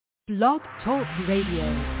Blog Talk Radio.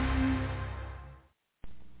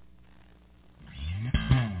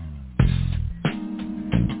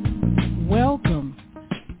 Welcome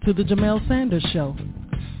to the Jamelle Sanders Show,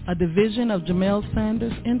 a division of Jamelle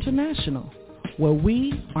Sanders International, where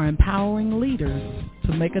we are empowering leaders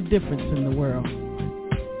to make a difference in the world.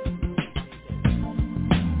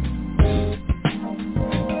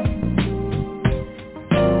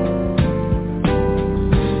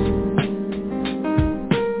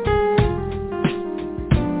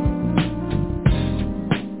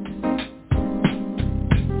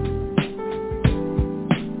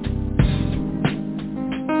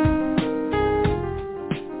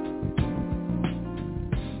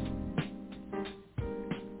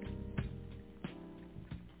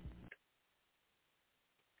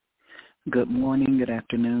 Good morning, good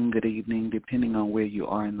afternoon, good evening, depending on where you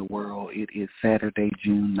are in the world. It is Saturday,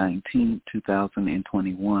 June 19th,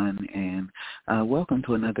 2021, and welcome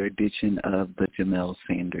to another edition of the Jamelle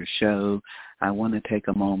Sanders Show. I want to take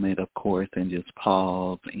a moment, of course, and just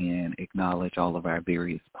pause and acknowledge all of our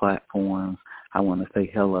various platforms. I want to say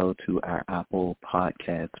hello to our Apple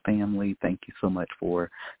Podcast family. Thank you so much for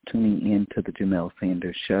tuning in to the Jamelle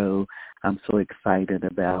Sanders Show. I'm so excited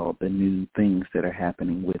about the new things that are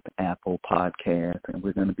happening with Apple Podcasts, and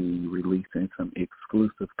we're going to be releasing some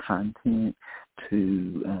exclusive content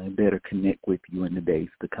to better connect with you in the days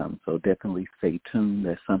to come. So definitely stay tuned.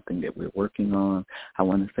 That's something that we're working on. I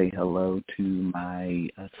want to say hello to my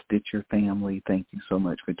Stitcher family. Thank you so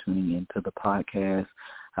much for tuning in to the podcast.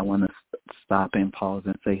 I want to stop and pause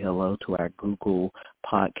and say hello to our Google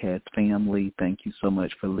Podcast family. Thank you so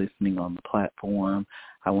much for listening on the platform.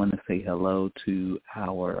 I want to say hello to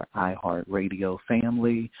our iHeartRadio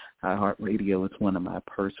family. iHeartRadio is one of my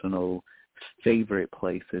personal favorite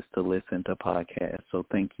places to listen to podcasts. So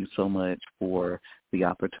thank you so much for the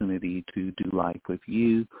opportunity to do life with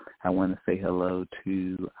you. I want to say hello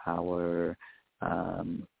to our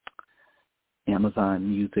Amazon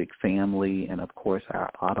Music family, and of course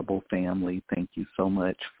our Audible family. Thank you so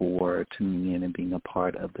much for tuning in and being a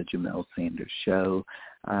part of the Jamelle Sanders Show.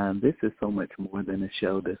 This is so much more than a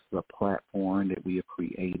show. This is a platform that we have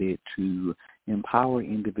created to empower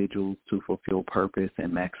individuals to fulfill purpose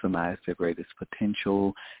and maximize their greatest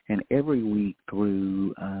potential. And every week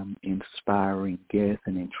through inspiring guests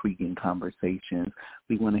and intriguing conversations,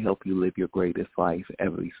 we want to help you live your greatest life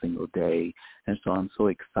every single day. And so I'm so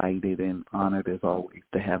excited and honored as always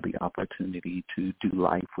to have the opportunity to do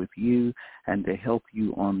life with you and to help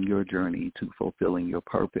you on your journey to fulfilling your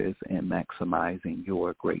purpose and maximizing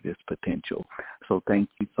your greatest potential. So thank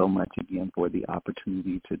you so much again for the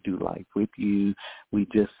opportunity to do life with you. We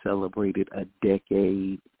just celebrated a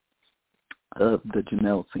decade of the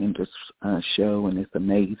Jamelle Sanders Show, and it's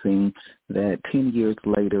amazing that 10 years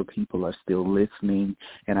later people are still listening.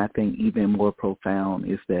 And I think even more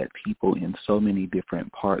profound is that people in so many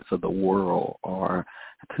different parts of the world are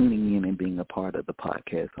tuning in and being a part of the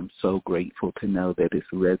podcast. I'm so grateful to know that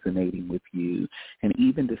it's resonating with you, and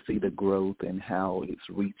even to see the growth and how it's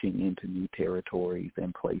reaching into new territories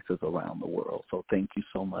and places around the world. So thank you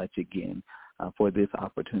so much again for this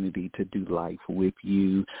opportunity to do life with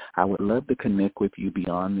you. I would love to connect with you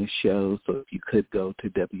beyond this show, so if you could go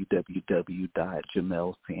to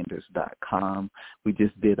www.jamellesanders.com. We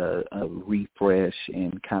just did a refresh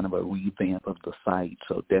and kind of a revamp of the site,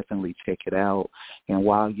 so definitely check it out. And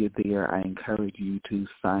while you're there, I encourage you to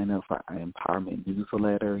sign up for our empowerment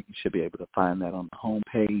newsletter. You should be able to find that on the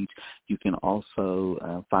homepage. You can also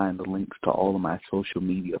find the links to all of my social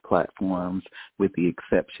media platforms, with the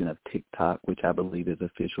exception of TikTok, which I believe is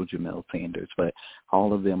official Jamelle Sanders, but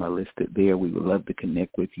all of them are listed there. We would love to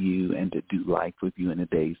connect with you and to do life with you in the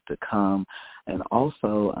days to come. And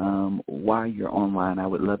also, while you're online, I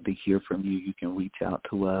would love to hear from you. You can reach out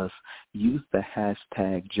to us. Use the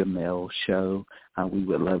hashtag Jamelle Show. We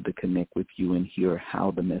would love to connect with you and hear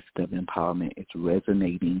how the message of empowerment is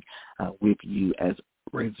resonating with you as a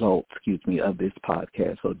result, of this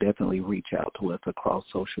podcast. So definitely reach out to us across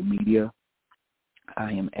social media.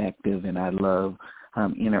 I am active, and I love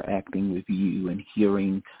interacting with you and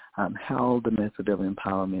hearing how the message of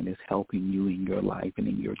empowerment is helping you in your life and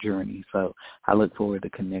in your journey. So I look forward to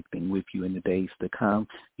connecting with you in the days to come.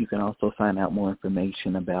 You can also find out more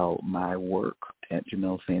information about my work at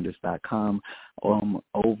JamelleSanders.com.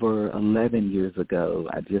 Over 11 years ago,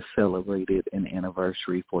 I just celebrated an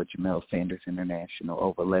anniversary for Jamelle Sanders International.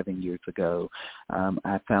 Over 11 years ago,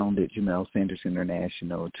 I founded Jamelle Sanders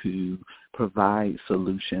International to provide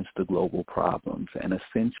solutions to global problems. And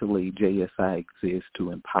essentially, JSI exists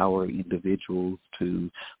to empower individuals to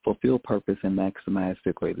fulfill purpose and maximize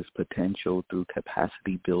their greatest potential through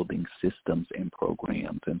capacity-building systems and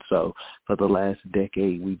programs. And so for the last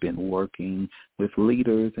decade, we've been working with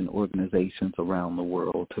leaders and organizations around the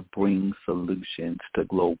world to bring solutions to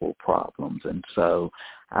global problems. And so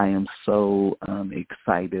I am so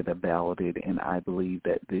excited about it, and I believe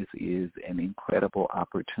that this is an incredible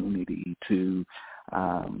opportunity to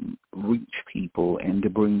reach people and to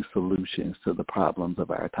bring solutions to the problems of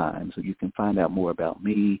our time. So you can find out more about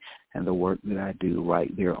me and the work that I do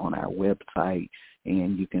right there on our website,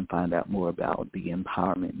 and you can find out more about the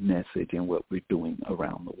empowerment message and what we're doing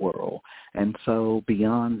around the world. And so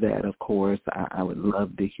beyond that, of course, I would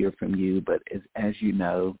love to hear from you, but as you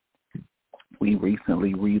know, we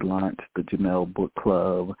recently relaunched the Jamelle Book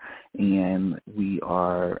Club, and we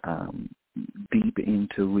are deep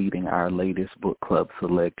into reading our latest book club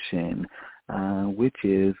selection, which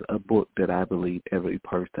is a book that I believe every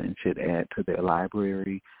person should add to their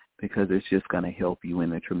library because it's just going to help you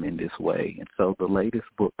in a tremendous way. And so the latest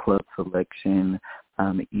book club selection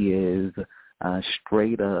is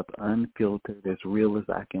straight up, unfiltered, as real as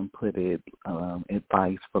I can put it,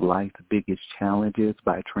 Advice for Life's Biggest Challenges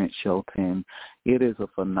by Trent Shelton. It is a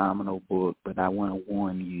phenomenal book, but I want to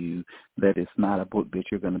warn you that it's not a book that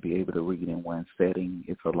you're going to be able to read in one setting.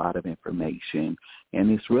 It's a lot of information,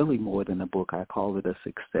 and it's really more than a book. I call it a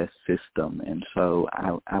success system, and so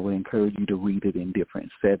I would encourage you to read it in different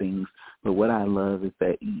settings. But what I love is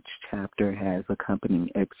that each chapter has accompanying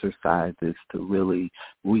exercises to really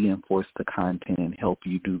reinforce the content and help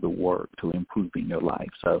you do the work to improving your life.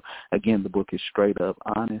 So, again, the book is straight up,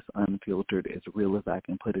 honest, unfiltered, as real as I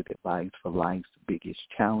can put it, Advice for Life's Biggest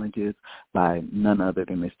Challenges by none other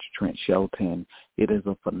than Mr. Trent Shelton. It is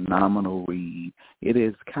a phenomenal read. It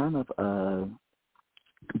is kind of a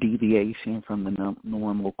deviation from the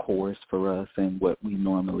normal course for us and what we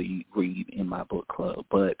normally read in my book club,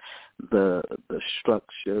 but the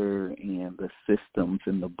structure and the systems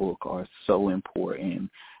in the book are so important,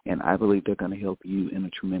 and I believe they're going to help you in a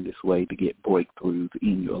tremendous way to get breakthroughs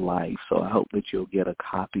in your life. So I hope that you'll get a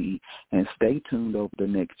copy, and stay tuned over the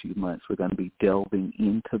next few months. We're going to be delving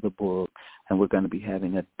into the book, and we're going to be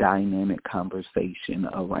having a dynamic conversation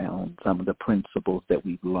around some of the principles that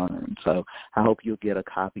we've learned. So I hope you'll get a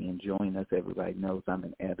copy and join us. Everybody knows I'm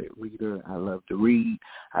an avid reader. I love to read.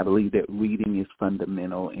 I believe that reading is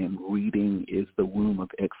fundamental, and reading is the womb of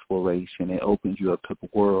exploration. It opens you up to the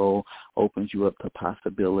world, opens you up to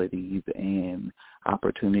possibilities and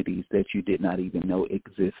opportunities that you did not even know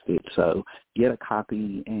existed. So get a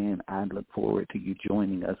copy, and I look forward to you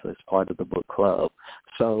joining us as part of the book club.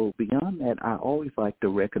 So beyond that, I always like to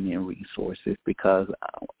recommend resources, because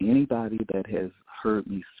anybody that has heard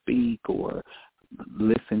me speak or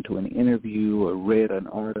listened to an interview or read an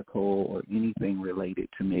article or anything related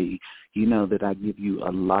to me, you know that I give you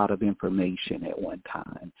a lot of information at one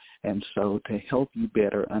time. And so to help you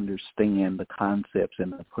better understand the concepts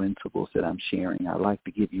and the principles that I'm sharing, I like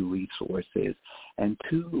to give you resources. And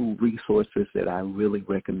two resources that I really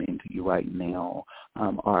recommend to you right now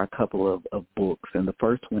are a couple of books. And the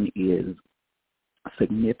first one is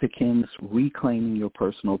Significance, Reclaiming Your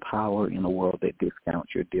Personal Power in a World That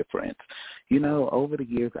Discounts Your Difference. You know, over the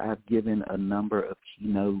years, I've given a number of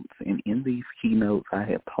keynotes, and in these keynotes, I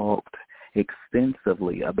have talked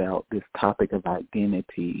extensively about this topic of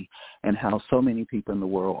identity and how so many people in the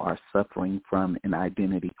world are suffering from an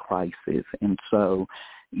identity crisis. And so,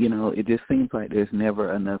 you know, it just seems like there's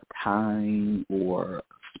never enough time or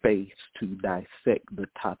space to dissect the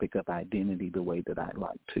topic of identity the way that I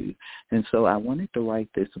like to. And so I wanted to write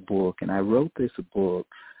this book, and I wrote this book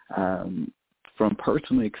from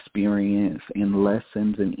personal experience and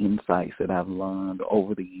lessons and insights that I've learned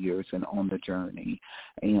over the years and on the journey.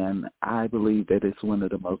 And I believe that it's one of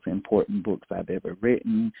the most important books I've ever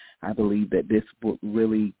written. I believe that this book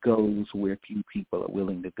really goes where few people are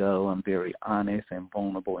willing to go. I'm very honest and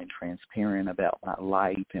vulnerable and transparent about my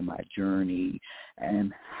life and my journey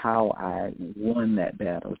and how I won that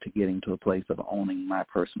battle to getting to a place of owning my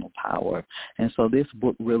personal power. And so this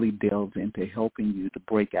book really delves into helping you to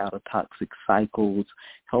break out of toxic cycles Chronicles,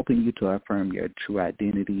 helping you to affirm your true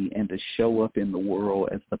identity and to show up in the world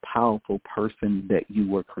as the powerful person that you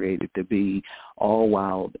were created to be, all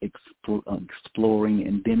while exploring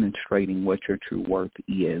and demonstrating what your true worth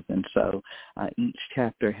is. And so each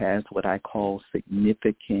chapter has what I call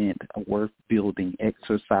significant worth-building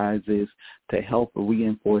exercises to help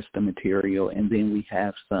reinforce the material, and then we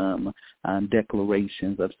have some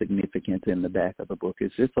declarations of significance in the back of the book.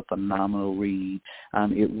 It's just a phenomenal read.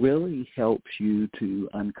 It really helps you to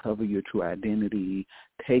uncover your true identity,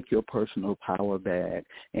 take your personal power back,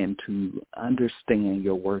 and to understand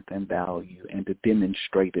your worth and value and to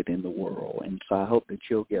demonstrate it in the world. And so I hope that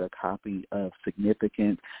you'll get a copy of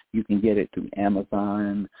Significance. You can get it through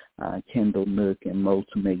Amazon, Kindle Nook, and most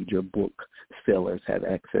major book sellers have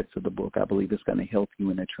access to the book. I believe it's going to help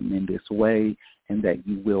you in a tremendous way, and that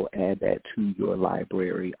you will add that to your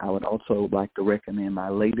library. I would also like to recommend my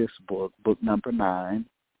latest book, book number 9,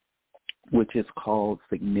 which is called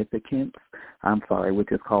which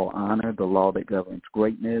is called Honor, the Law That Governs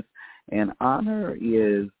Greatness. And honor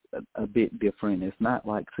is a bit different. It's not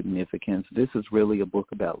like Significance. This is really a book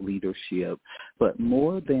about leadership, but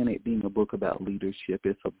more than it being a book about leadership,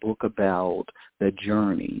 it's a book about the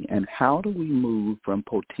journey and how do we move from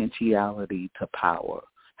potentiality to power.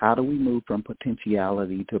 How do we move from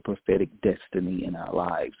potentiality to prophetic destiny in our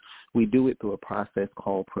lives? We do it through a process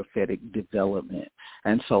called prophetic development.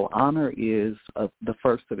 And so Honor is the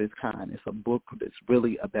first of its kind. It's a book that's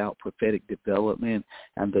really about prophetic development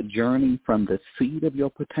and the journey from the seed of your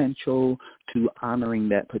potential to honoring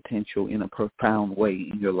that potential in a profound way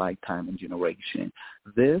in your lifetime and generation.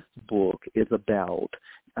 This book is about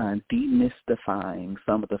demystifying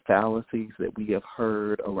some of the fallacies that we have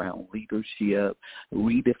heard around leadership,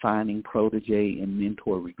 redefining protege and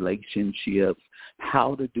mentor relationships,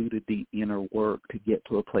 how to do the deep inner work to get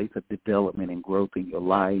to a place of development and growth in your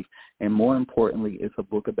life. And more importantly, it's a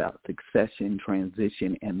book about succession,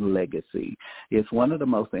 transition, and legacy. It's one of the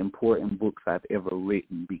most important books I've ever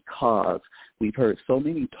written because we've heard so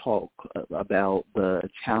many talk about the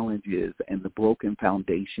challenges and the broken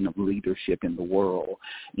foundation of leadership in the world.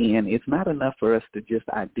 And it's not enough for us to just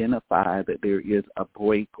identify that there is a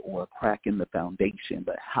break or a crack in the foundation,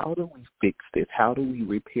 but how do we fix this? How do we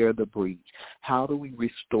repair the breach? How do we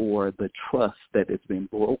restore the trust that has been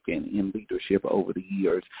broken in leadership over the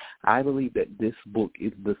years? I believe that this book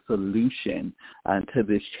is the solution to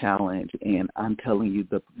this challenge, and I'm telling you,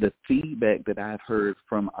 the feedback that I've heard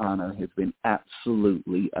from Honor has been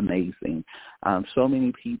absolutely amazing. So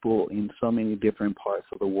many people in so many different parts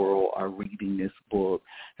of the world are reading this book,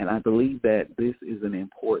 and I believe that this is an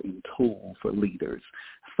important tool for leaders.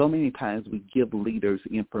 So many times we give leaders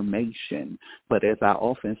information, but as I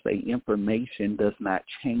often say, information does not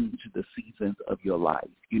change the seasons of your life.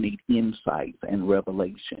 You need insights and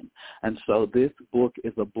revelation. And so this book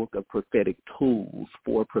is a book of prophetic tools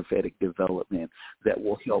for prophetic development that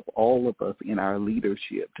will help all of us in our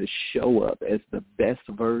leadership to show up as the best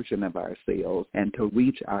version of ourselves and to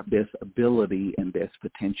reach our best ability and best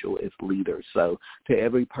potential as leaders. So to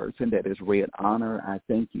every person that has read Honor, I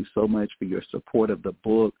thank you so much for your support of the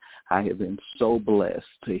book. I have been so blessed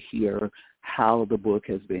to hear how the book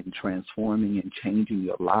has been transforming and changing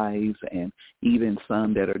your lives, and even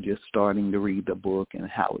some that are just starting to read the book and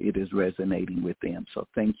how it is resonating with them. So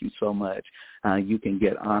thank you so much. You can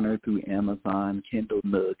get Honor through Amazon, Kindle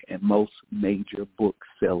Nook, and most major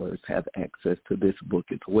booksellers have access to this book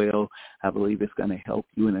as well. I believe it's going to help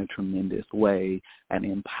you in a tremendous way and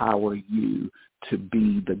empower you to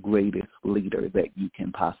be the greatest leader that you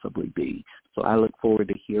can possibly be. So I look forward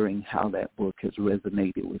to hearing how that book has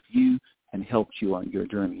resonated with you and helped you on your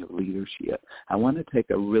journey of leadership. I want to take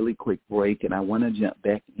a really quick break, and I want to jump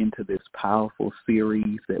back into this powerful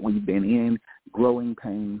series that we've been in, Growing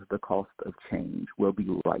Pains, The Cost of Change. We'll be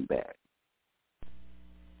right back.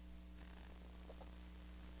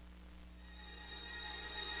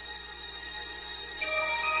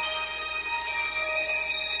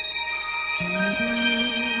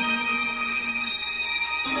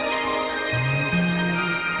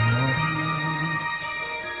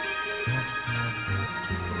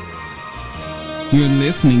 You're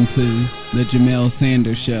listening to The Jamelle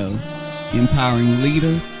Sanders Show, empowering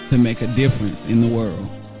leaders to make a difference in the world.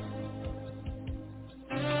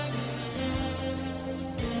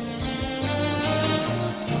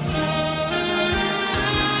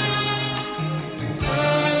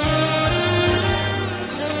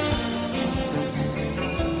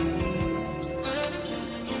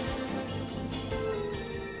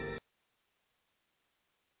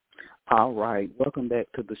 All right. Welcome back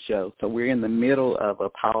to the show. So we're in the middle of a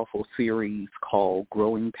powerful series called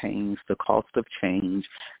Growing Pains, The Cost of Change,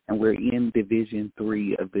 and we're in Division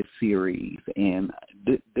 3 of this series. And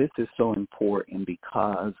this is so important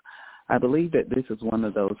because I believe that this is one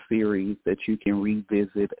of those series that you can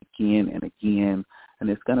revisit again and again, and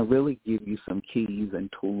it's going to really give you some keys and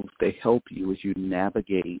tools to help you as you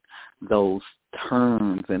navigate those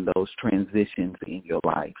turns and those transitions in your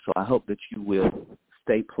life. So I hope that you will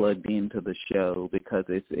stay plugged into the show because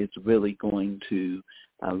it's really going to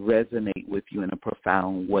resonate with you in a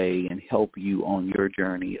profound way and help you on your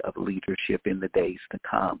journey of leadership in the days to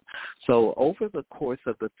come. So over the course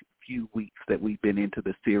of the few weeks that we've been into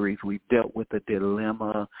the series, we've dealt with the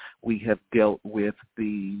dilemma. We have dealt with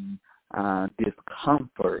the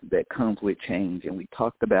discomfort that comes with change. And we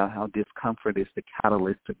talked about how discomfort is the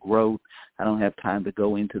catalyst to growth. I don't have time to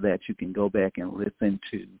go into that. You can go back and listen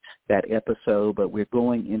to that episode, but we're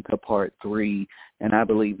going into part 3, and I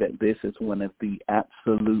believe that this is one of the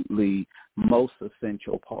absolutely most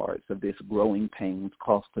essential parts of this growing pains,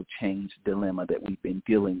 cost of change dilemma that we've been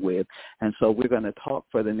dealing with. And so we're going to talk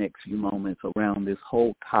for the next few moments around this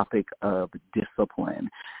whole topic of discipline.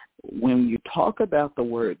 When you talk about the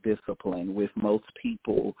word discipline with most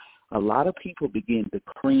people, a lot of people begin to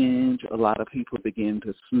cringe. A lot of people begin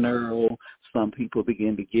to snarl. Some people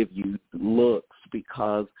begin to give you looks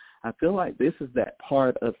because I feel like this is that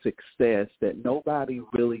part of success that nobody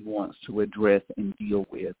really wants to address and deal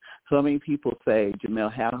with. So many people say,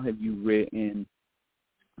 Jamelle, how have you written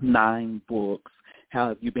 9 books? How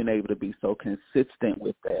have you been able to be so consistent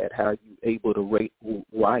with that? How are you able to write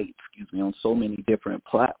on so many different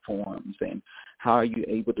platforms? And how are you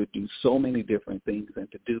able to do so many different things and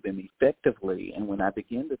to do them effectively? And when I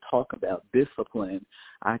begin to talk about discipline,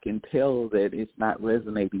 I can tell that it's not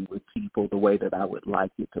resonating with people the way that I would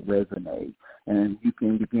like it to resonate. And you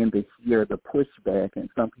can begin to hear the pushback, and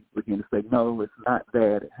some people begin to say, no, it's not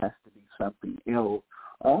that. It has to be something else.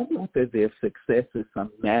 Almost as if success is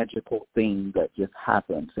some magical thing that just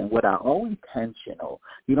happens. And what I always intentional,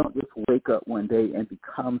 you don't just wake up one day and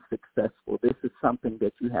become successful. This is something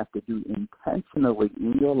that you have to do intentionally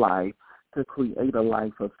in your life to create a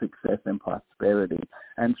life of success and prosperity.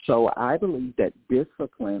 And so I believe that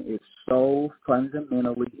discipline is so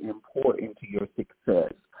fundamentally important to your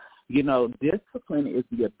success. You know, discipline is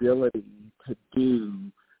the ability to do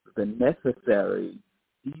the necessary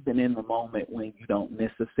even in the moment when you don't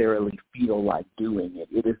necessarily feel like doing it.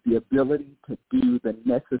 It is the ability to do the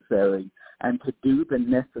necessary and to do the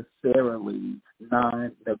necessarily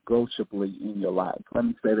non-negotiably in your life. Let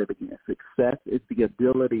me say that again. Success is the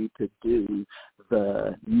ability to do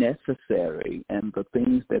the necessary and the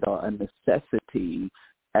things that are a necessity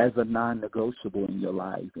as a non-negotiable in your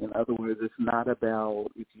life. In other words, it's not about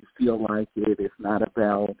if you feel like it. It's not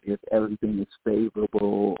about if everything is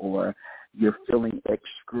favorable or you're feeling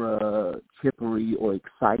extra chippery or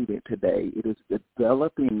excited today. It is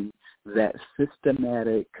developing that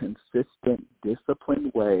systematic, consistent,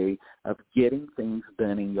 disciplined way of getting things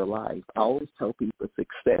done in your life. I always tell people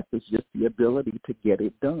success is just the ability to get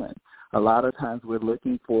it done. A lot of times we're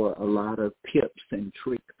looking for a lot of tips and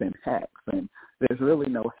tricks and hacks, and there's really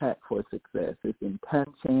no hack for success. It's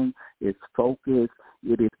intention, it's focus,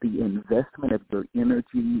 it is the investment of your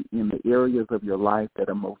energy in the areas of your life that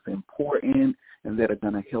are most important and that are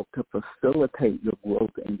going to help to facilitate your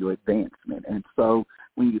growth and your advancement. And so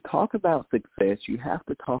when you talk about success, you have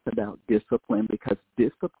to talk about discipline because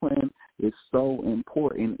discipline is so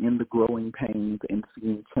important in the growing pains and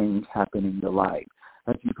seeing change happen in your life.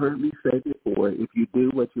 As you've heard me say before, if you do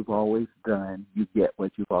what you've always done, you get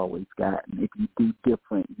what you've always gotten. If you do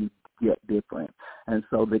different, you get different. And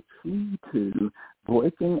so the key to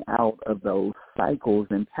breaking out of those cycles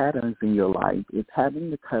and patterns in your life is having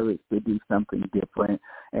the courage to do something different.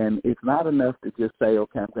 And it's not enough to just say,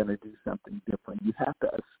 okay, I'm going to do something different. You have to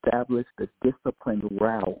establish the disciplined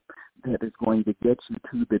route that is going to get you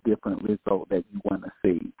to the different result that you want to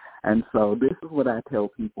see. And so this is what I tell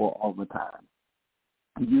people all the time.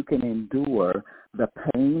 You can endure the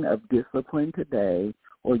pain of discipline today,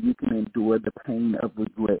 or you can endure the pain of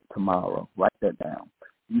regret tomorrow. Write that down.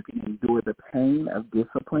 You can endure the pain of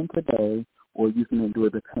discipline today, or you can endure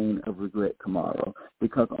the pain of regret tomorrow.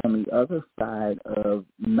 Because on the other side of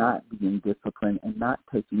not being disciplined and not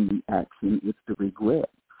taking the action is the regret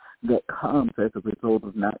that comes as a result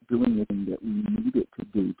of not doing anything that we needed to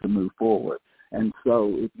do to move forward. And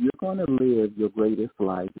so if you're going to live your greatest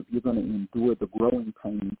life, if you're going to endure the growing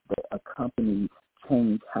pains that accompany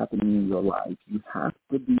change happening in your life, you have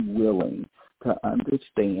to be willing to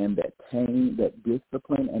understand that pain, that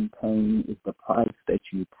discipline and pain is the price that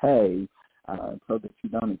you pay so that you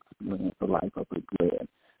don't experience a life of regret.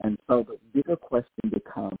 And so the bigger question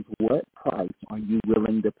becomes, what price are you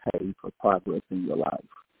willing to pay for progress in your life?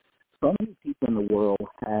 So many people in the world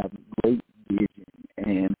have great vision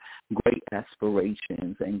and great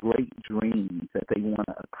aspirations and great dreams that they want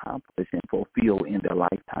to accomplish and fulfill in their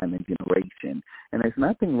lifetime and generation. And there's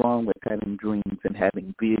nothing wrong with having dreams and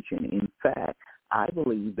having vision. In fact, I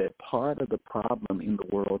believe that part of the problem in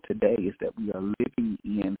the world today is that we are living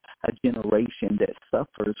in a generation that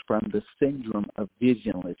suffers from the syndrome of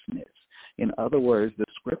visionlessness. In other words, the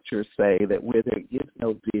scriptures say that where there is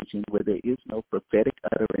no vision, where there is no prophetic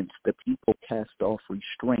utterance, the people cast off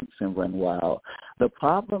restraints and run wild. The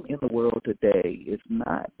problem in the world today is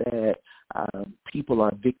not that people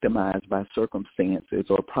are victimized by circumstances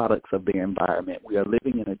or products of their environment. We are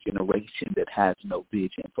living in a generation that has no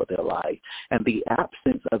vision for their life. And the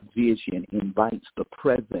absence of vision invites the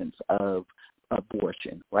presence of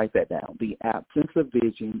abortion. Write that down. The absence of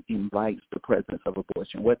vision invites the presence of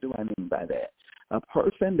abortion. What do I mean by that? A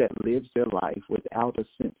person that lives their life without a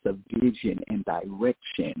sense of vision and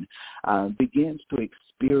direction begins to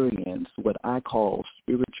experience what I call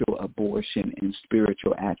spiritual abortion and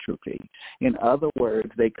spiritual atrophy. In other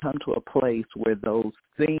words, they come to a place where those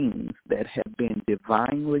things that have been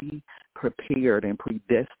divinely prepared and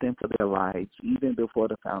predestined for their lives, even before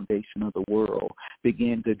the foundation of the world,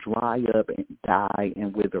 begin to dry up and die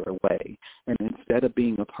and wither away. And instead of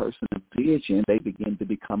being a person of vision, they begin to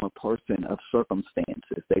become a person of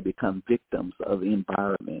circumstances. They become victims of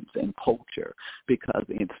environments and culture, because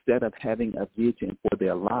instead of having a vision for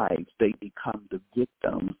their lives, they become the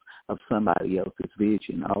victims of somebody else's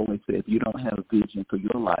vision. I always say, if you don't have a vision for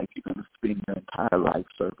your life, you're going to spend your entire life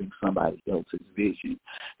serving somebody else's vision.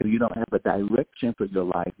 If you don't have a direction for your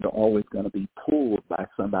life, you're always going to be pulled by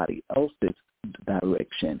somebody else's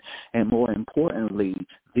direction. And more importantly,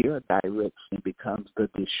 their direction becomes the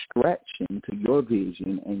distraction to your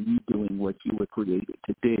vision and you doing what you were created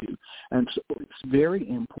to do. And so it's very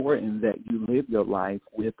important that you live your life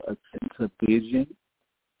with a sense of vision,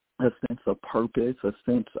 a sense of purpose, a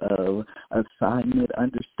sense of assignment,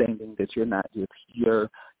 understanding that you're not just here,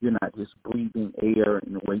 you're not just breathing air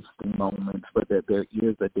and wasting moments, but that there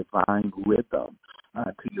is a divine rhythm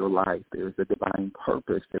to your life. There is a divine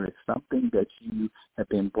purpose. There is something that you have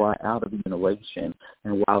been brought out of generation.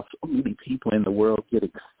 And while so many people in the world get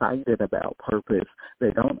excited about purpose,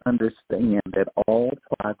 they don't understand that all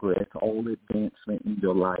progress, all advancement in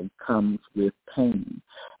your life comes with pain.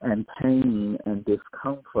 And pain and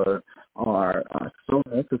discomfort are so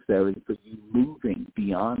necessary for you moving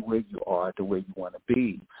beyond where you are to where you want to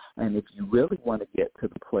be. And if you really want to get to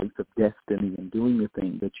the place of destiny and doing the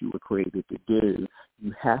thing that you were created to do,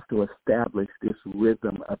 you have to establish this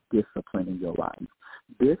rhythm of discipline in your life.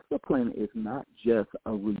 Discipline is not just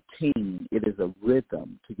a routine. It is a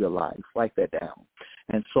rhythm to your life. Write that down.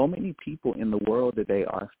 And so many people in the world today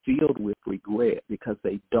are filled with regret because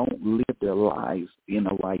they don't live their lives in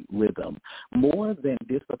a right rhythm. More than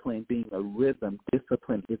discipline being a rhythm,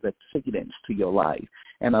 discipline is a cadence to your life.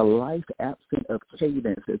 And a life absent of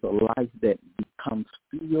cadence is a life that becomes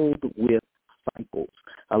filled with cycles.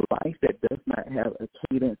 A life that does not have a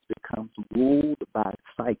cadence becomes ruled by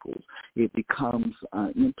cycles. It becomes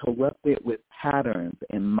interrupted with patterns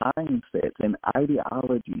and mindsets and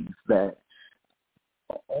ideologies that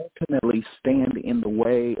ultimately stand in the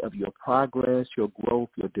way of your progress, your growth,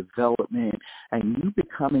 your development, and you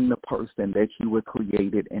becoming the person that you were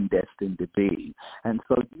created and destined to be. And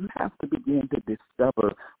so you have to begin to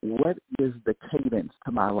discover, what is the cadence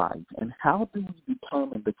to my life, and how do we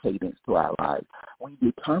determine the cadence to our lives? We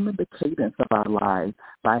determine the cadence of our lives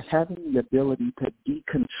by having the ability to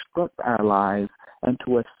deconstruct our lives and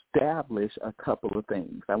to establish a couple of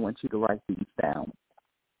things. I want you to write these down.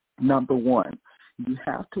 Number one, you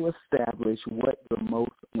have to establish what your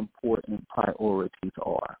most important priorities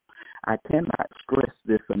are. I cannot stress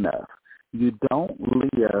this enough. You don't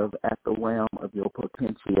live at the realm of your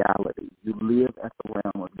potentiality. You live at the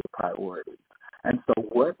realm of your priorities. And so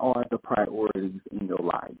what are the priorities in your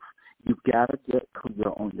life? You've got to get clear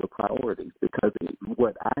on your priorities, because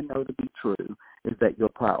what I know to be true is that your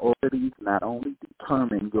priorities not only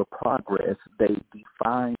determine your progress, they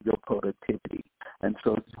define your productivity. And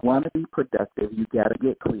so if you want to be productive, you got to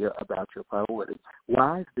get clear about your priorities.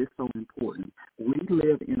 Why is this so important? We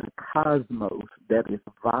live in a cosmos that is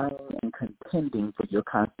vying and contending for your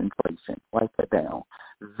concentration. Write that down.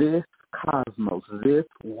 This cosmos, this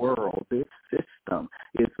world, this system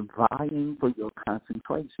is vying for your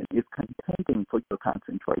concentration. It's contending for your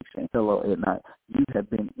concentration. Hello, at night. You have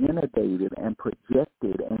been inundated and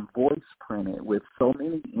projected and voice printed with so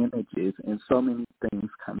many images and so many things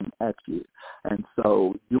coming at you.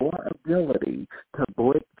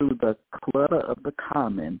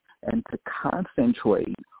 determine and to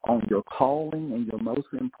concentrate on your calling and your most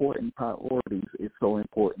important priorities is so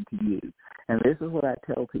important to you. And this is what I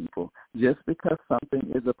tell people. Just because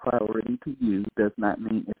something is a priority to you does not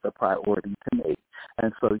mean it's a priority to me.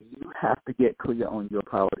 And so you have to get clear on your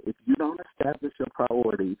priorities. If you don't establish your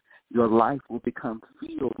priorities, your life will become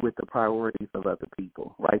filled with the priorities of other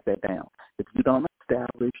people. Write that down. If you don't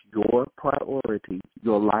establish your priorities,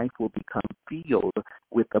 your life will become filled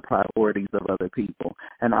with the priorities of other people.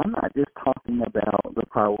 And I'm not just talking about the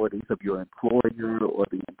priorities of your employer or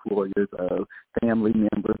the employers of family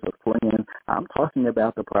members or friends. I'm talking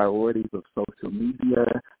about the priorities of social media,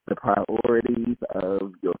 the priorities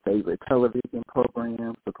of your favorite television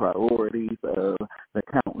programs, the priorities of the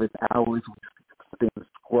countless hours we spend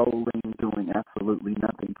scrolling, doing absolutely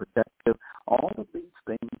nothing productive. All of these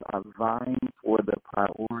things are vying for the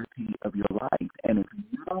priority of your life. And if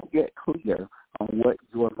you don't get clear on what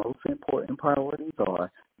your most important priorities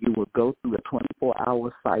are, you will go through a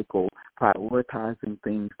 24-hour cycle prioritizing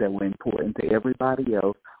things that were important to everybody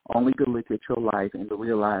else, only to look at your life and to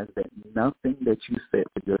realize that nothing that you set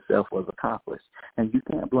for yourself was accomplished. And you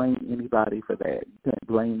can't blame anybody for that. You can't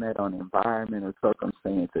blame that on environment or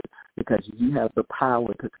circumstances, because you have the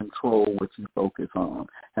power to control what you focus on.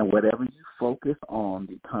 And whatever you focus on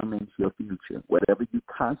determines your future. Whatever you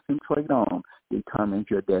concentrate on determines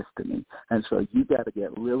your destiny. And so you got to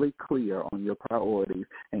get really clear on your priorities,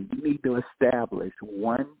 and you need to establish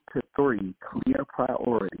 1 to 3 clear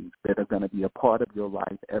priorities that are going to be a part of your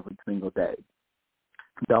life every single day.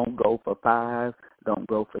 Don't go for 5, don't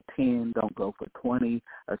go for 10, don't go for 20.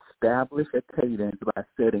 Establish a cadence by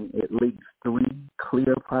setting at least 3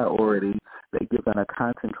 clear priorities that you're going to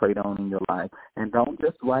concentrate on in your life. And don't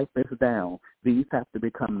just write this down. These have to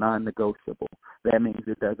become non-negotiable. That means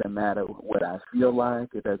it doesn't matter what I feel like.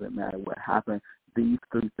 It doesn't matter what happens. These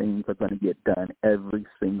 3 things are going to get done every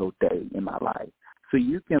single day in my life. So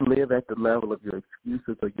you can live at the level of your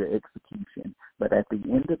excuses or your execution, but at the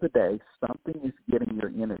end of the day, something is getting your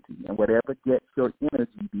energy, and whatever gets your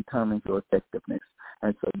energy determines your effectiveness.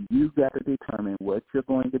 And so you've got to determine what you're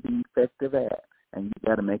going to be effective at, and you've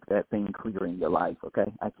got to make that thing clear in your life, okay?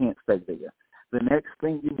 I can't stay there. The next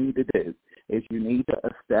thing you need to do is you need to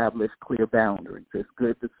establish clear boundaries. It's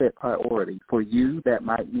good to set priorities. For you, that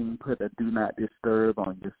might mean put a do not disturb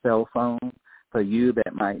on your cell phone. For you,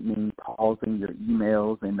 that might mean pausing your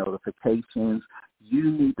emails and notifications. You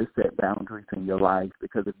need to set boundaries in your life,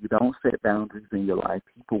 because if you don't set boundaries in your life,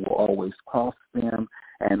 people will always cross them.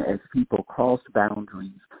 And as people cross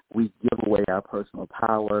boundaries, we give away our personal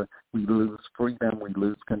power. We lose freedom. We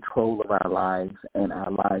lose control of our lives, and our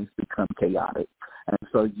lives become chaotic. And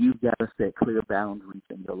so you've got to set clear boundaries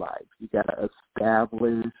in your life. You've got to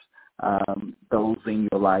establish those in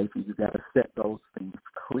your life, and you got to set those things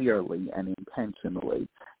clearly and intentionally.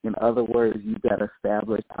 In other words, you got to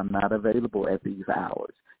establish, I'm not available at these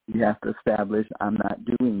hours. You have to establish, I'm not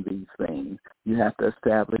doing these things. You have to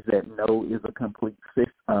establish that no is a complete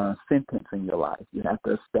sentence in your life. You have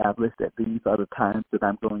to establish that these are the times that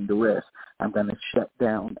I'm going to rest. I'm going to shut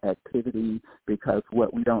down activity, because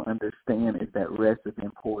what we don't understand is that rest is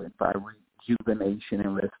important for rejuvenation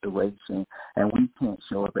and restoration, and we can't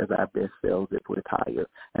show up as our best selves if we're tired.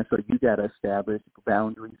 And so you got to establish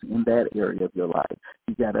boundaries in that area of your life.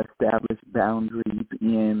 You got to establish boundaries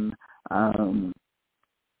in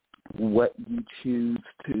what you choose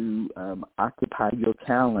to occupy your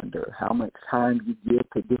calendar, how much time you give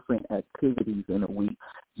to different activities in a week.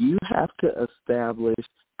 You have to establish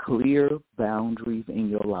clear boundaries in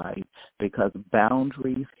your life, because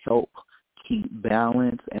boundaries help keep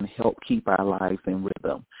balance and help keep our lives in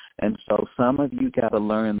rhythm. And so some of you got to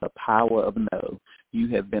learn the power of no. You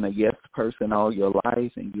have been a yes person all your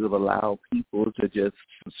life, and you've allowed people to just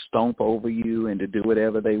stomp over you and to do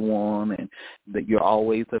whatever they want, and that you're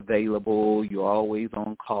always available, you're always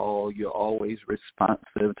on call, you're always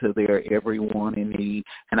responsive to their every want and need.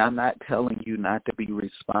 And I'm not telling you not to be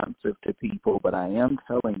responsive to people, but I am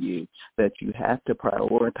telling you that you have to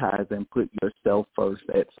prioritize and put yourself first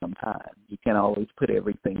at some time. You can't always put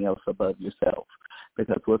everything else above yourself,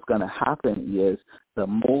 because what's going to happen is the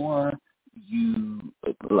more you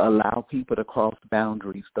allow people to cross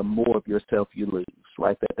boundaries, the more of yourself you lose.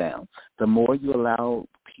 Write that down. The more you allow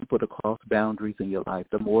people to cross boundaries in your life,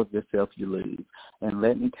 the more of yourself you lose. And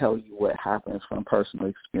let me tell you what happens from personal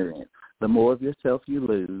experience. The more of yourself you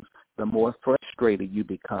lose, the more frustrated you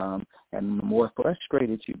become, and the more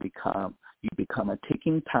frustrated you become a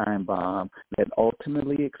ticking time bomb that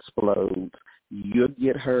ultimately explodes. You'll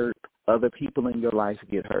get hurt. Other people in your life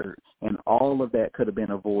get hurt, and all of that could have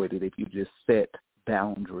been avoided if you just set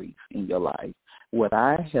boundaries in your life. What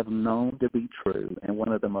I have known to be true, and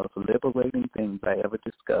one of the most liberating things I ever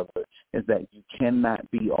discovered, is that you cannot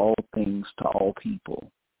be all things to all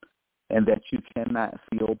people, and that you cannot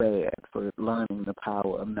feel bad for learning the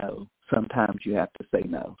power of no. Sometimes you have to say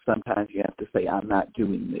no. Sometimes you have to say, I'm not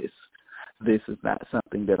doing this. This is not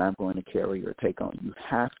something that I'm going to carry or take on. You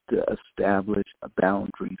have to establish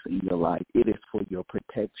boundaries in your life. It is for your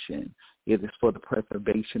protection. It is for the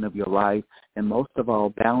preservation of your life. And most of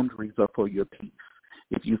all, boundaries are for your peace.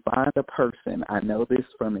 If you find a person, I know this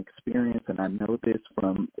from experience, and I know this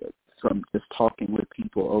from just talking with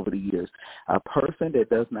people over the years, a person that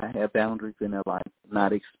does not have boundaries in their life does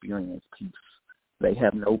not experience peace. They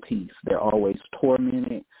have no peace. They're always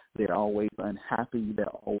tormented. They're always unhappy. They're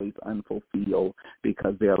always unfulfilled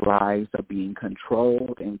because their lives are being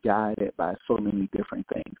controlled and guided by so many different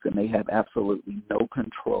things, and they have absolutely no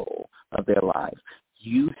control of their lives.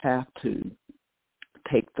 You have to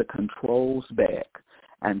take the controls back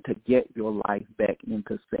and to get your life back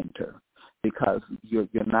into center, because you're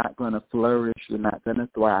not going to flourish, you're not going to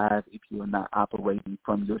thrive if you're not operating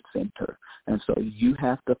from your center. And so you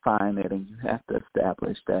have to find that, and you have to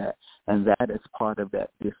establish that, and that is part of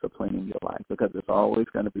that discipline in your life, because it's always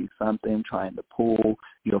going to be something trying to pull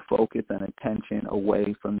your focus and attention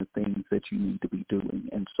away from the things that you need to be doing.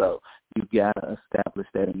 And so you've got to establish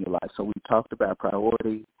that in your life. So we talked about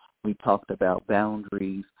priorities, we talked about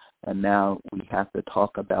boundaries, and now we have to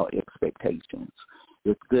talk about expectations.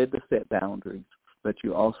 It's good to set boundaries, but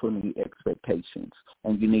you also need expectations,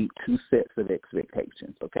 and you need two sets of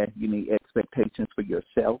expectations, okay? You need expectations for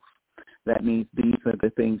yourself. That means these are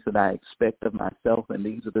the things that I expect of myself, and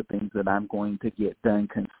these are the things that I'm going to get done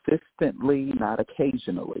consistently, not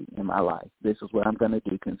occasionally in my life. This is what I'm going to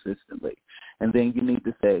do consistently. And then you need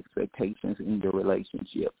to set expectations in your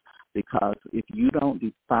relationships, because if you don't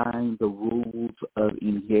define the rules of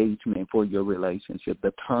engagement for your relationship,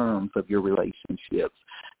 the terms of your relationships,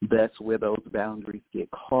 that's where those boundaries get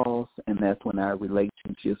crossed, and that's when our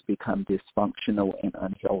relationships become dysfunctional and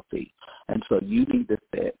unhealthy. And so you need to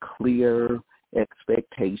set clear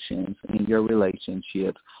expectations in your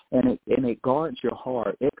relationships, and it guards your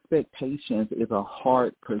heart. Expectations is a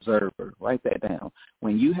heart preserver. Write that down.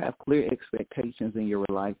 When you have clear expectations in your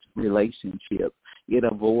relationship, it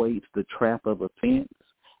avoids the trap of offense.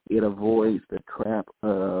 It avoids the trap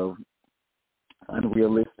of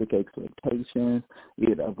unrealistic expectations.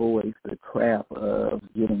 It avoids the trap of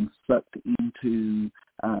getting sucked into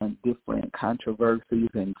different controversies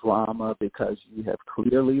and drama, because you have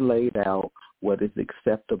clearly laid out what is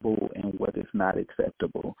acceptable and what is not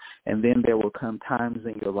acceptable. And then there will come times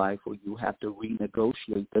in your life where you have to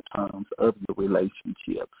renegotiate the terms of your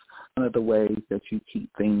relationships. One of the ways that you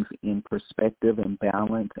keep things in perspective and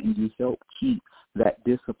balance, and you help keep that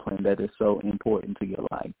discipline that is so important to your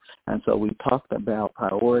life. And so we talked about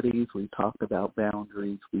priorities, we talked about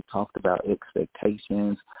boundaries, we talked about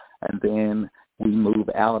expectations, and then we move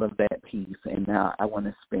out of that piece, and now I want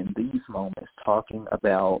to spend these moments talking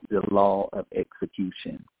about the law of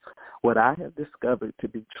execution. What I have discovered to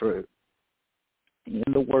be true in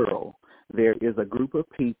the world, there is a group of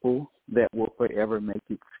people that will forever make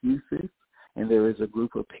excuses, and there is a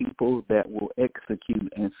group of people that will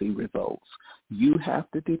execute and see results. You have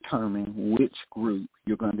to determine which group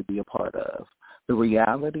you're going to be a part of. The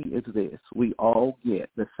reality is this: we all get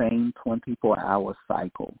the same 24-hour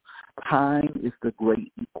cycle. Time is the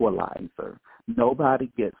great equalizer.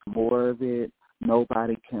 Nobody gets more of it.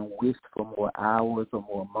 Nobody can wish for more hours or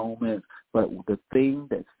more moments. But the thing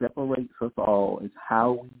that separates us all is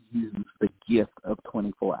how we use the gift of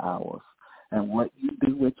 24 hours. And what you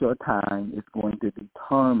do with your time is going to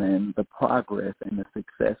determine the progress and the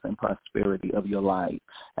success and prosperity of your life.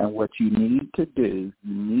 And what you need to do,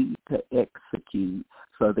 you need to execute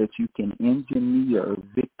so that you can engineer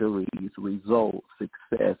victories, results,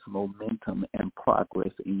 success, momentum, and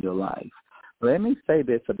progress in your life. Let me say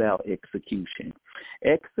this about execution.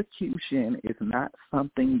 Execution is not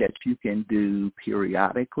something that you can do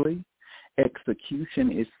periodically.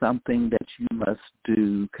 Execution is something that you must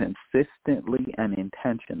do consistently and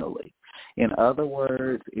intentionally. In other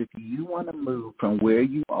words, if you want to move from where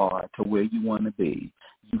you are to where you want to be,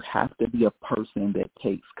 you have to be a person that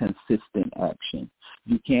takes consistent action.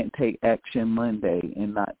 You can't take action Monday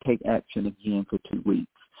and not take action again for 2 weeks.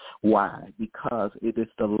 Why? Because it is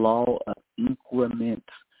the law of increment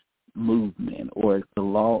movement, or it's the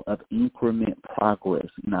law of increment progress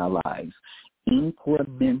in our lives.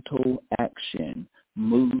 Incremental action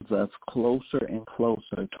moves us closer and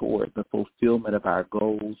closer toward the fulfillment of our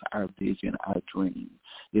goals, our vision, our dream.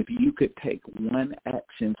 If you could take one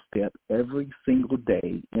action step every single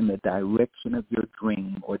day in the direction of your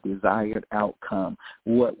dream or desired outcome,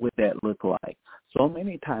 what would that look like? So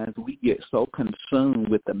many times we get so consumed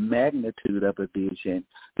with the magnitude of a vision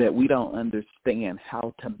that we don't understand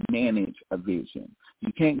how to manage a vision.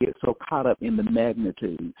 You can't get so caught up in the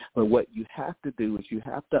magnitude, but what you have to do is you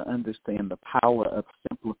have to understand the power of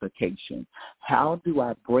simplification. How do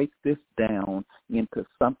I break this down into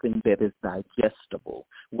something that is digestible?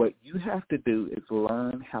 What you have to do is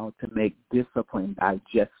learn how to make discipline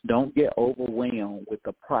digest. Don't get overwhelmed with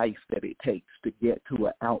the price that it takes to get to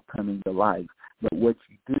an outcome in your life. But what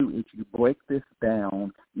you do is you break this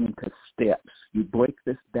down into steps. You break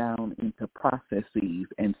this down into processes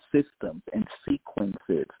and systems and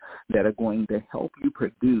sequences that are going to help you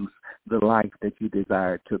produce the life that you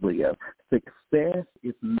desire to live. Success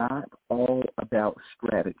is not all about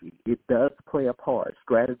strategy. It does play a part.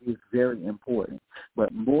 Strategy is very important.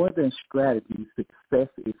 But more than strategy, success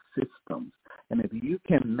is systems. And if you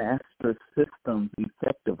can master systems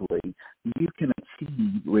effectively, you can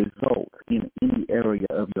achieve results in any area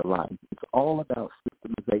of your life. It's all about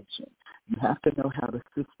systemization. You have to know how to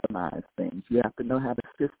systemize things. You have to know how to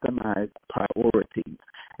systemize priorities.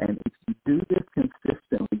 And if you do this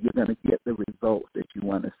consistently, you're going to get the results that you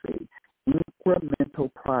want to see.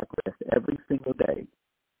 Incremental progress every single day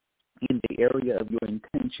in the area of your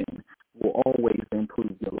intention will always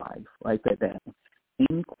improve your life. Write that down.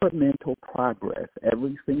 Incremental progress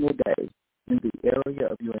every single day in the area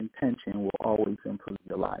of your intention will always improve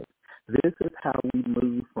your life. This is how we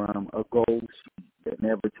move from a goal sheet that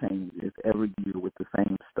never changes every year with the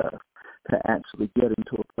same stuff to actually get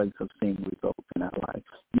into a place of seeing results in our life.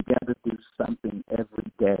 You got to do something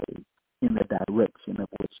every day in the direction of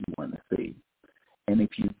what you want to see. And if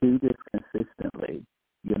you do this consistently,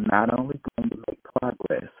 you're not only going to make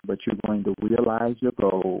progress, but you're going to realize your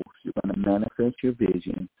goals, you're going to manifest your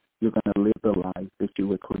vision, you're going to live the life that you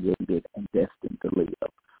were created and destined to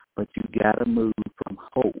live. But you got to move from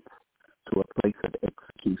hope to a place of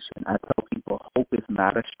execution. I tell people hope is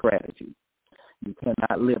not a strategy. You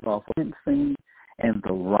cannot live off of instinct and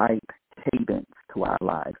the right cadence to our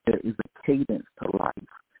lives. There is a cadence to life.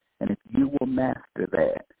 And if you will master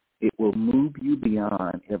that, it will move you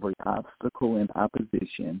beyond every obstacle and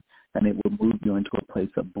opposition, and it will move you into a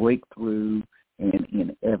place of breakthrough and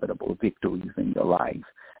inevitable victories in your life.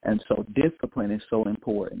 And so discipline is so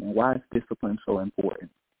important. And why is discipline so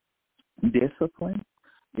important? Discipline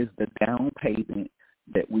is the down payment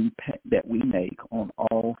that we make on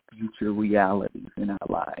all future realities in our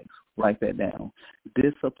lives. Write that down.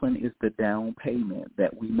 Discipline is the down payment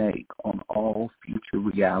that we make on all future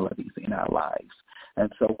realities in our lives. And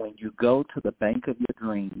so when you go to the bank of your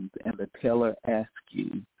dreams and the teller asks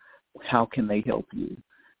you, how can they help you?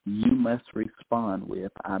 You must respond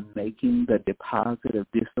with, I'm making the deposit of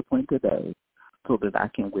discipline today so that I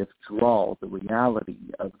can withdraw the reality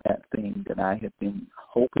of that thing that I have been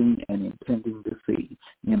hoping and intending to see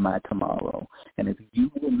in my tomorrow. And if you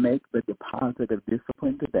will make the deposit of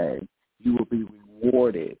discipline today, you will be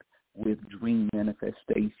rewarded with dream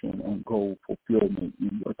manifestation and goal fulfillment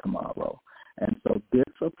in your tomorrow. And so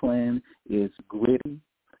discipline is gritty,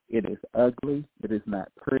 it is ugly, it is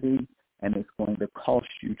not pretty, and it's going to cost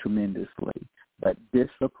you tremendously. But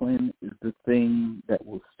discipline is the thing that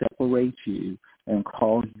will separate you and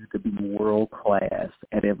cause you to be world-class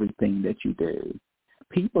at everything that you do.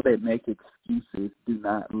 People that make excuses do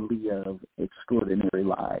not live extraordinary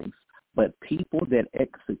lives, but people that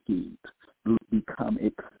execute become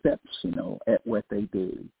exceptional at what they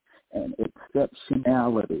do. And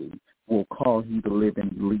exceptionality will cause you to live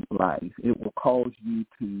an elite life. It will cause you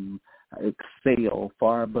to excel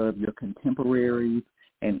far above your contemporaries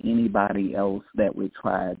and anybody else that would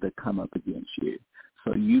try to come up against you.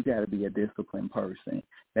 So you got to be a disciplined person.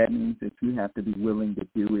 That means that you have to be willing to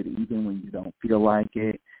do it even when you don't feel like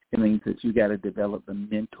it. It means that you got to develop the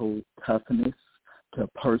mental toughness to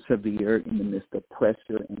persevere in the midst of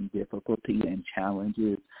pressure and difficulty and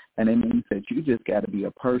challenges. And it means that you just got to be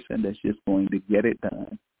a person that's just going to get it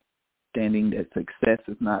done, understanding that success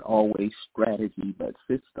is not always strategy but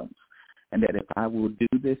systems, and that if I will do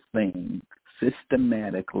this thing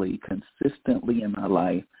systematically, consistently in my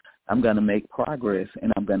life, I'm going to make progress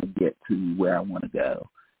and I'm going to get to where I want to go.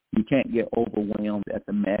 You can't get overwhelmed at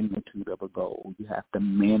the magnitude of a goal. You have to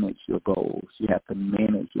manage your goals. You have to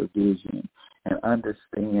manage your vision and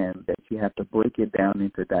understand that you have to break it down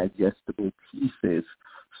into digestible pieces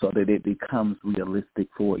so that it becomes realistic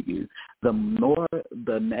for you. The more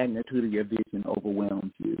the magnitude of your vision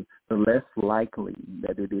overwhelms you, the less likely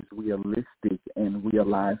that it is realistic and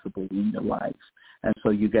realizable in your life. And so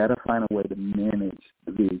you got to find a way to manage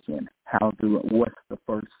the vision. What's the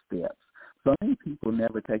first steps? So many people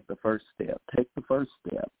never take the first step. Take the first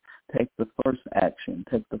step. Take the first action.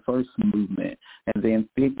 Take the first movement. And then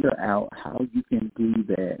figure out how you can do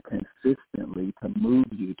that consistently to move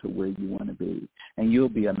you to where you want to be. And you'll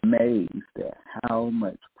be amazed at how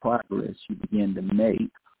much progress you begin to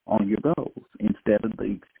make on your goals instead of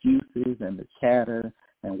the excuses and the chatter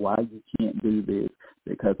and why you can't do this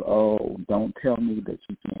because, don't tell me that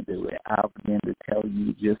you can't do it. I'll begin to tell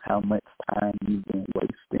you just how much time you've been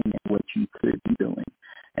wasting and what you could be doing.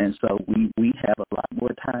 And so we have a lot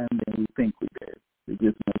more time than we think we do. We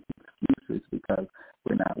just make excuses because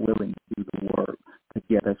we're not willing to do the work to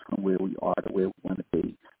get us from where we are to where we want to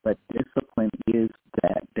be. But discipline is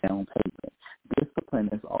that down payment. Discipline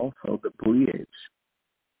is also the bridge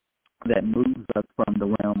that moves us from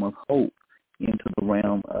the realm of hope into the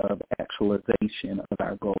realm of actualization of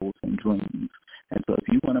our goals and dreams. And so if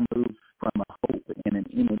you want to move from a hope and an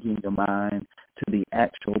image in your mind to the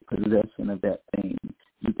actual possession of that thing,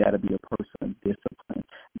 you got to be a person of discipline.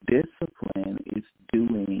 Discipline is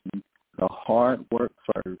doing the hard work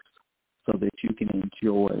first so that you can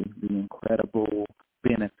enjoy the incredible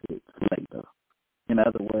benefits later. In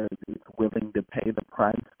other words, it's willing to pay the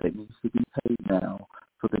price that needs to be paid now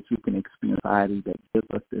so that you can experience society that gives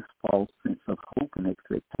us this false sense of hope and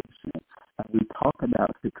expectation. And we talk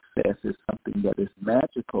about success as something that is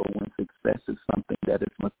magical when success is something that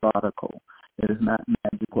is methodical. It is not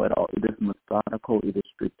magical at all. It is methodical. It is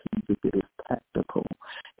strategic. It is tactical.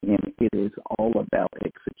 And it is all about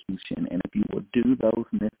execution. And if you will do those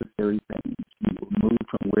necessary things, you will move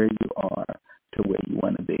from where you are to where you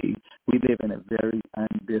want to be. We live in a very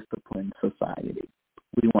undisciplined society.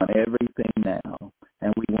 We want everything now,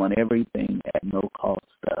 and we want everything at no cost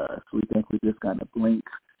to us. We think we're just going to blink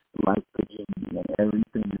like the genie, and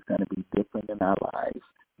everything is going to be different in our lives,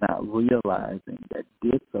 not realizing that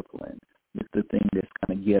discipline is the thing that's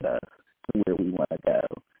going to get us to where we want to go.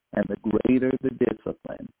 And the greater the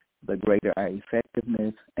discipline, the greater our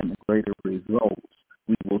effectiveness, and the greater results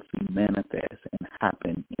we will see manifest and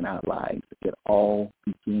happen in our lives. It all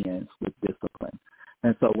begins with discipline.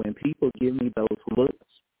 And so when people give me those looks,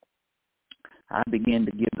 I begin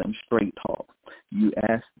to give them straight talk. You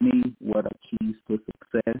ask me what are keys to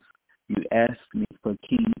success. You ask me for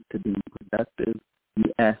keys to being productive. You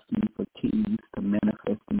ask me for keys to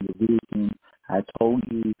manifesting your vision. I told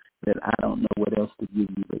you that I don't know what else to give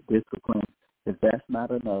you but discipline. If that's not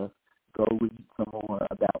enough, go read some more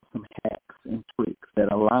about some hacks and tricks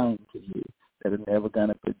that align to you that are never going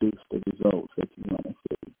to produce the results that you want to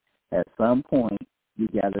see. At some point, you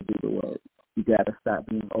got to do the work. You got to stop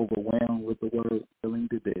being overwhelmed with the work, willing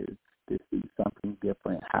to do, to see something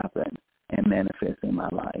different happen and manifest in my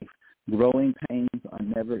life. Growing pains are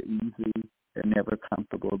never easy. They're never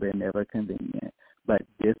comfortable. They're never convenient. But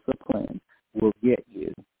discipline will get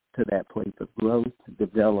you to that place of growth,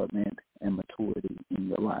 development, and maturity in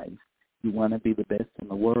your life. You want to be the best in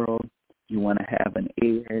the world. You want to have an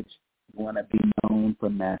edge. You want to be known for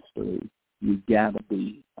mastery. You got to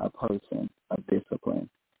be a person of discipline.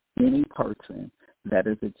 Any person that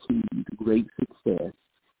has achieved great success,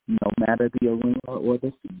 no matter the arena or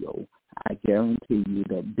the field, I guarantee you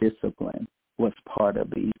that discipline was part of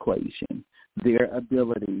the equation. Their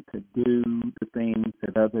ability to do the things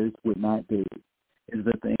that others would not do is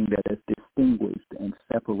the thing that has distinguished and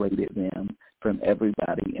separated them from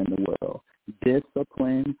everybody in the world.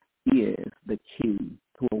 Discipline is the key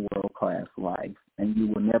to a world-class life, and you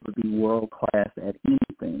will never be world-class at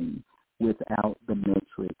anything without the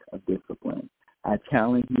metric of discipline. I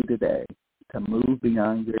challenge you today to move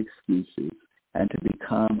beyond your excuses and to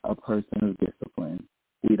become a person of discipline.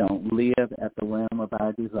 We don't live at the realm of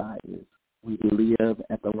our desires. We live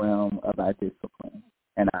at the realm of our discipline.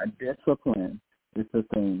 And our discipline is the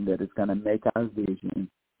thing that is going to make our vision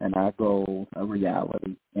and our goals a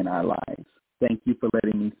reality in our lives. Thank you for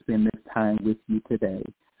letting me spend this time with you today.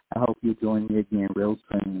 I hope you join me again real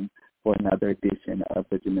soon for another edition of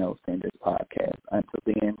the Jamelle Sanders podcast. Until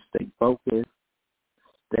then, stay focused,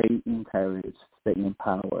 stay encouraged, stay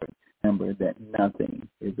empowered. Remember that nothing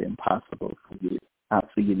is impossible for you. I'll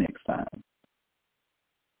see you next